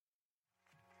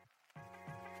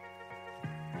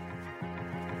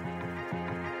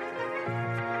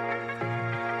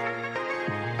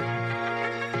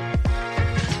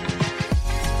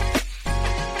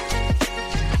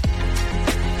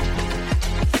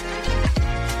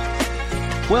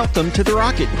Welcome to the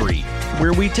Rocket Brief,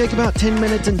 where we take about 10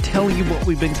 minutes and tell you what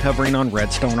we've been covering on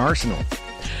Redstone Arsenal.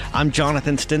 I'm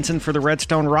Jonathan Stinson for the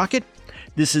Redstone Rocket.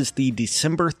 This is the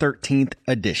December 13th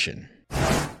edition.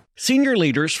 Senior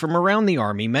leaders from around the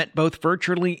Army met both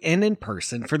virtually and in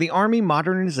person for the Army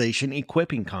Modernization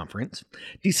Equipping Conference,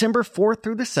 December 4th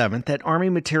through the 7th at Army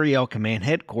Materiel Command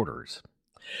Headquarters.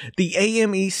 The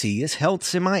AMEC is held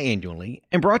semi-annually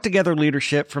and brought together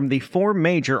leadership from the four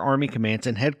major Army commands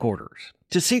and headquarters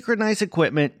to synchronize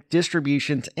equipment,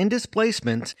 distributions, and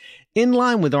displacements in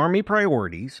line with Army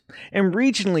priorities and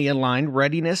regionally aligned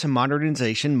readiness and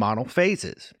modernization model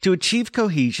phases to achieve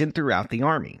cohesion throughout the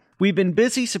Army. We've been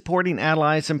busy supporting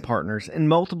allies and partners in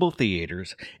multiple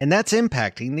theaters, and that's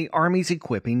impacting the Army's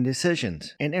equipping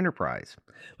decisions and enterprise,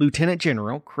 Lieutenant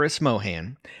General Chris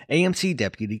Mohan, AMC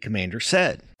Deputy Commander,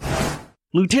 said.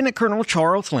 Lieutenant Colonel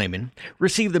Charles Lehman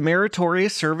received the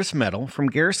Meritorious Service Medal from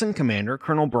Garrison Commander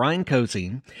Colonel Brian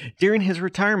Cozine during his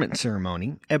retirement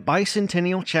ceremony at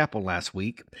Bicentennial Chapel last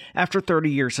week after 30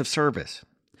 years of service.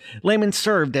 Lehman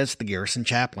served as the garrison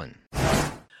chaplain.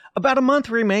 About a month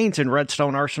remains in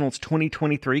Redstone Arsenal's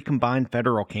 2023 combined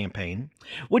federal campaign,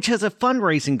 which has a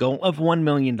fundraising goal of $1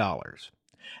 million.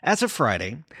 As of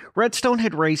Friday, Redstone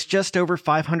had raised just over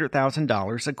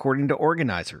 $500,000 according to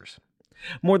organizers.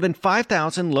 More than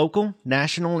 5,000 local,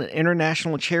 national, and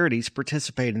international charities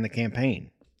participate in the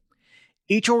campaign.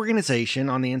 Each organization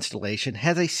on the installation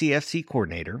has a CFC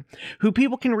coordinator who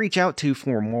people can reach out to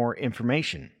for more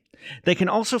information. They can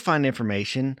also find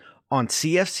information on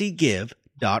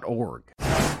cfcgive.org.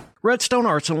 Redstone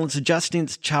Arsenal is adjusting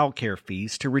its childcare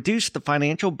fees to reduce the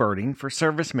financial burden for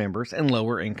service members and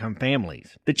lower-income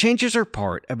families. The changes are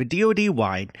part of a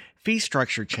DoD-wide fee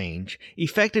structure change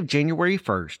effective January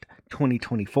 1st,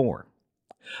 2024.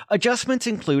 Adjustments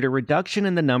include a reduction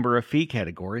in the number of fee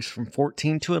categories from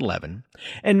 14 to 11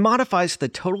 and modifies the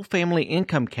total family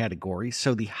income category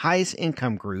so the highest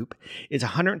income group is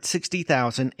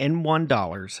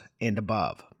 $160,001 and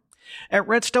above. At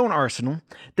Redstone Arsenal,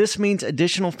 this means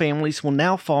additional families will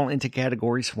now fall into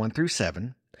categories 1 through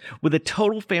 7, with a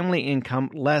total family income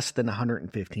less than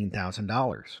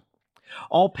 $115,000.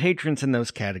 All patrons in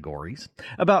those categories,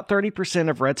 about 30%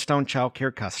 of Redstone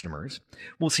childcare customers,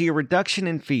 will see a reduction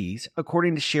in fees,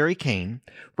 according to Sherry Kane,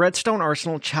 Redstone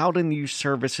Arsenal Child and Youth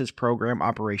Services Program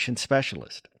Operations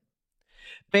Specialist.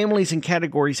 Families in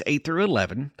categories 8 through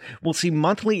 11 will see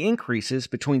monthly increases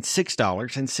between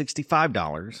 $6 and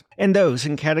 $65, and those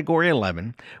in category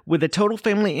 11 with a total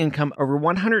family income over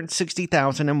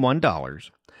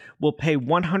 $160,001 will pay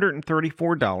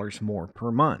 $134 more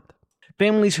per month.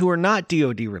 Families who are not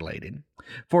DoD related,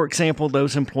 for example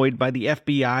those employed by the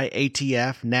FBI,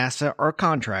 ATF, NASA, or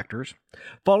contractors,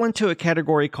 fall into a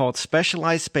category called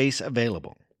Specialized Space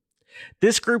Available.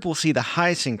 This group will see the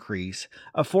highest increase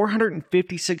of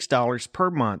 $456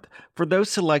 per month for those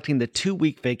selecting the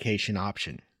 2-week vacation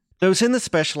option. Those in the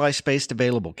Specialized Space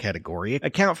Available category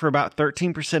account for about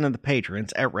 13% of the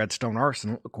patrons at Redstone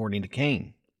Arsenal, according to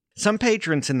Kane. Some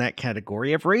patrons in that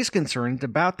category have raised concerns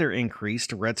about their increase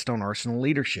to Redstone Arsenal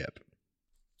leadership.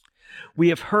 We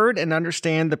have heard and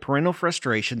understand the parental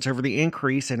frustrations over the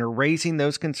increase and are raising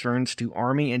those concerns to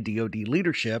Army and DoD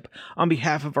leadership on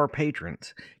behalf of our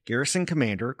patrons, Garrison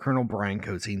Commander Colonel Brian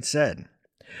Cozine said.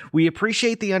 We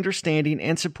appreciate the understanding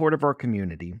and support of our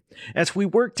community as we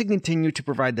work to continue to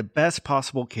provide the best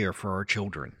possible care for our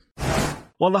children.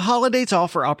 While the holidays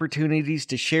offer opportunities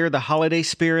to share the holiday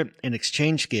spirit and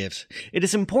exchange gifts, it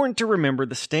is important to remember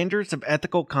the standards of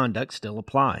ethical conduct still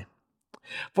apply.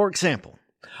 For example,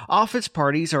 office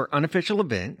parties are unofficial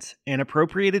events, and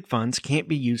appropriated funds can't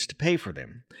be used to pay for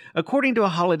them, according to a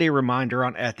holiday reminder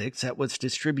on ethics that was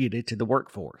distributed to the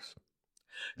workforce.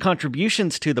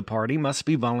 Contributions to the party must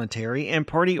be voluntary, and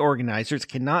party organizers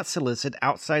cannot solicit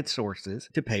outside sources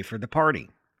to pay for the party.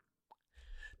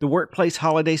 The workplace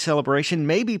holiday celebration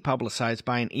may be publicized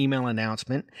by an email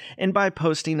announcement and by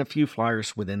posting a few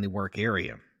flyers within the work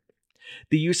area.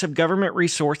 The use of government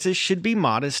resources should be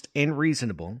modest and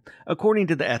reasonable, according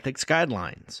to the ethics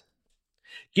guidelines.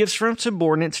 Gifts from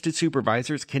subordinates to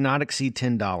supervisors cannot exceed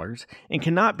 $10 and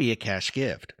cannot be a cash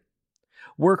gift.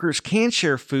 Workers can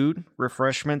share food,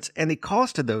 refreshments, and the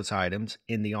cost of those items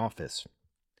in the office.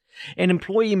 An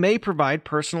employee may provide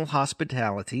personal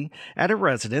hospitality at a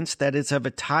residence that is of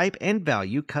a type and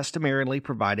value customarily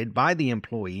provided by the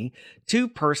employee to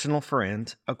personal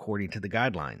friends, according to the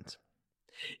guidelines.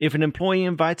 If an employee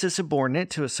invites a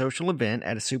subordinate to a social event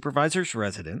at a supervisor's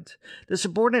residence, the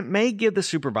subordinate may give the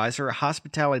supervisor a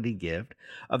hospitality gift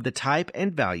of the type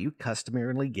and value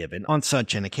customarily given on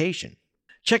such an occasion.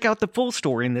 Check out the full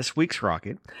story in this week's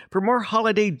Rocket for more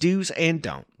holiday do's and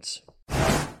don'ts.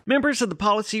 Members of the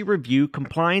Policy Review,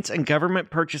 Compliance, and Government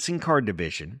Purchasing Card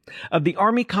Division of the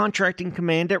Army Contracting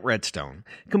Command at Redstone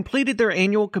completed their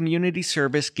annual Community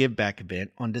Service Give Back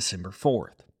event on December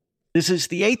 4th. This is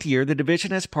the 8th year the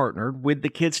division has partnered with the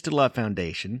Kids to Love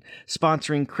Foundation,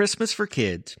 sponsoring Christmas for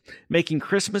Kids, making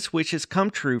Christmas wishes come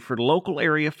true for local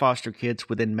area foster kids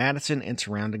within Madison and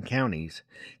surrounding counties.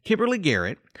 Kimberly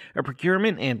Garrett, a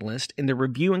procurement analyst in the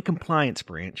Review and Compliance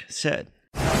branch, said,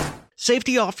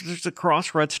 "Safety officers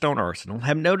across Redstone Arsenal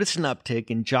have noticed an uptick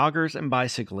in joggers and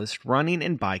bicyclists running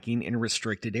and biking in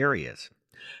restricted areas.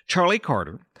 Charlie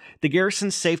Carter, the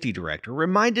garrison's safety director,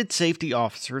 reminded safety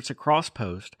officers across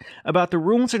post about the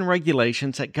rules and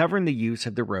regulations that govern the use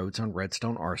of the roads on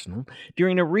Redstone Arsenal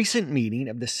during a recent meeting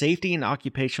of the Safety and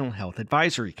Occupational Health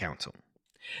Advisory Council.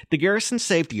 The Garrison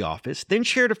Safety Office then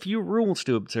shared a few rules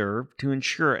to observe to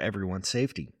ensure everyone's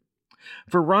safety.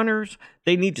 For runners,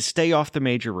 they need to stay off the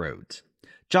major roads.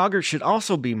 Joggers should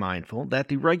also be mindful that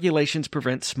the regulations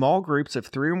prevent small groups of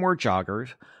 3 or more joggers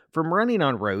from running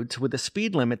on roads with a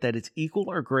speed limit that is equal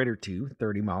or greater to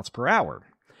 30 miles per hour.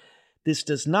 This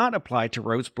does not apply to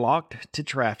roads blocked to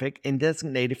traffic and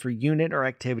designated for unit or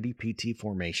activity PT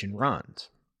formation runs.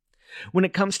 When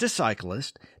it comes to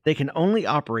cyclists, they can only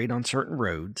operate on certain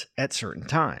roads at certain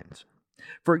times.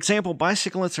 For example,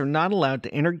 bicyclists are not allowed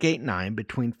to enter Gate 9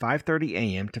 between 5:30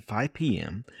 a.m. to 5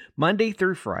 p.m., Monday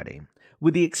through Friday,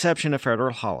 with the exception of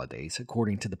federal holidays,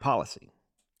 according to the policy.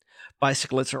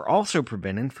 Bicyclists are also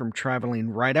prevented from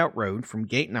traveling Rideout Road from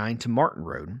Gate 9 to Martin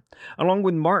Road, along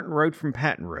with Martin Road from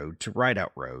Patton Road to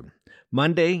Rideout Road,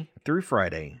 Monday through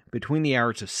Friday, between the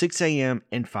hours of 6 a.m.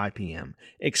 and 5 p.m.,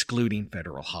 excluding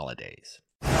federal holidays.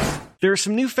 There are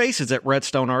some new faces at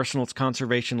Redstone Arsenal's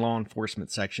Conservation Law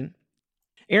Enforcement section.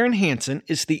 Aaron Hansen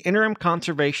is the interim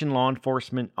Conservation Law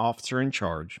Enforcement Officer in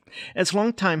charge, as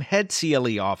longtime head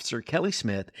CLE officer Kelly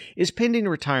Smith is pending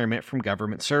retirement from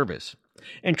government service.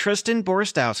 And Tristan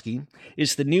Borostowski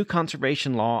is the new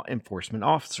Conservation Law Enforcement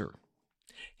Officer.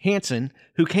 Hansen,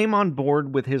 who came on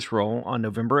board with his role on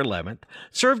November 11th,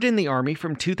 served in the Army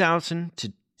from 2000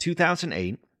 to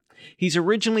 2008. He's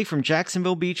originally from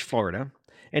Jacksonville Beach, Florida,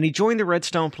 and he joined the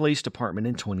Redstone Police Department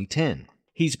in 2010.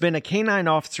 He's been a K-9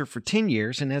 officer for 10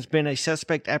 years and has been a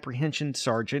suspect apprehension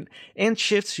sergeant and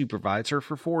shift supervisor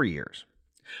for 4 years.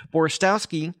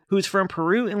 Borostowski, who is from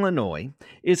Peru, Illinois,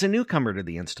 is a newcomer to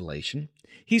the installation.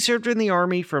 He served in the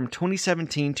Army from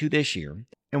 2017 to this year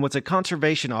and was a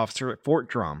conservation officer at Fort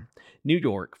Drum, New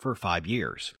York, for 5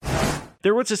 years.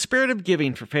 There was a spirit of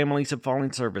giving for families of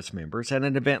fallen service members at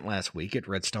an event last week at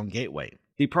Redstone Gateway.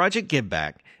 The Project Give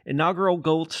Back inaugural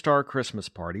Gold Star Christmas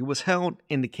Party was held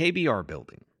in the KBR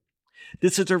building.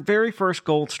 This is our very first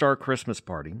Gold Star Christmas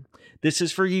party. This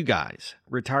is for you guys,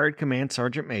 retired Command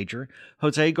Sergeant Major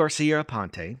Jose Garcia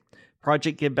Aponte,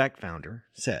 Project Give Back founder,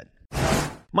 said.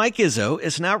 Mike Izzo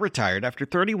is now retired after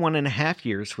 31 and a half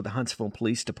years with the Huntsville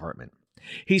Police Department.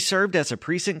 He served as a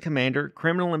precinct commander,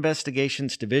 criminal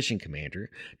investigations division commander,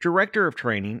 director of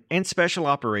training, and special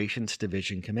operations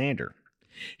division commander.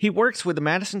 He works with the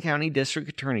Madison County District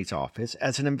Attorney's Office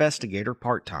as an investigator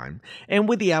part-time and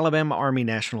with the Alabama Army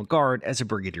National Guard as a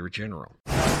brigadier general.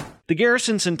 The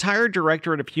garrison's entire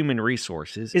Directorate of Human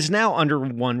Resources is now under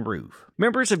one roof.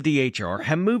 Members of DHR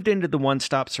have moved into the One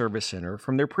Stop Service Center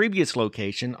from their previous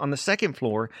location on the second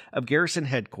floor of Garrison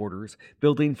Headquarters,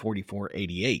 Building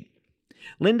 4488.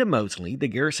 Linda Mosley, the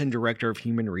Garrison Director of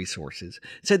Human Resources,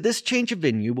 said this change of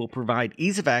venue will provide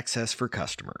ease of access for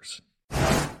customers.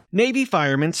 Navy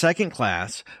Fireman Second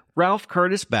Class Ralph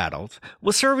Curtis Battles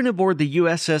was serving aboard the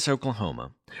USS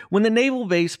Oklahoma when the naval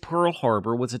base Pearl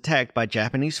Harbor was attacked by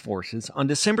Japanese forces on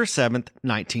December 7,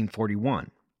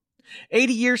 1941.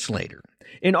 80 years later,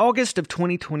 in August of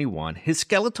 2021, his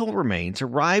skeletal remains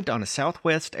arrived on a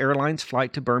Southwest Airlines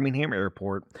flight to Birmingham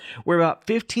Airport, where about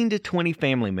 15 to 20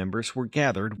 family members were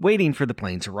gathered waiting for the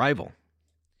plane's arrival.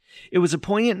 It was a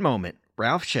poignant moment,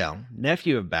 Ralph Schell,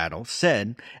 nephew of Battles,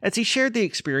 said as he shared the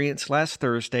experience last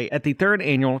Thursday at the 3rd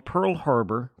Annual Pearl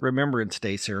Harbor Remembrance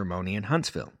Day ceremony in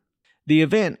Huntsville. The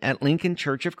event at Lincoln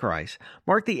Church of Christ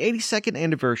marked the 82nd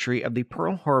anniversary of the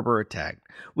Pearl Harbor attack,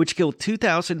 which killed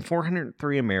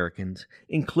 2,403 Americans,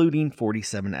 including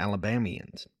 47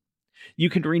 Alabamians. You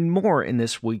can read more in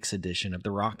this week's edition of The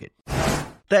Rocket.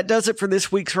 That does it for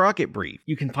this week's Rocket Brief.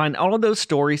 You can find all of those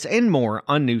stories and more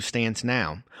on newsstands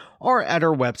now, or at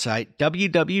our website,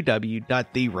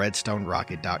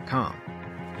 www.theredstonerocket.com.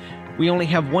 We only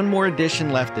have one more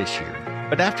edition left this year,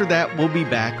 but after that, we'll be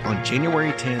back on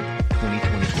January 10th,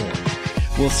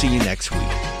 2024. We'll see you next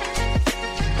week.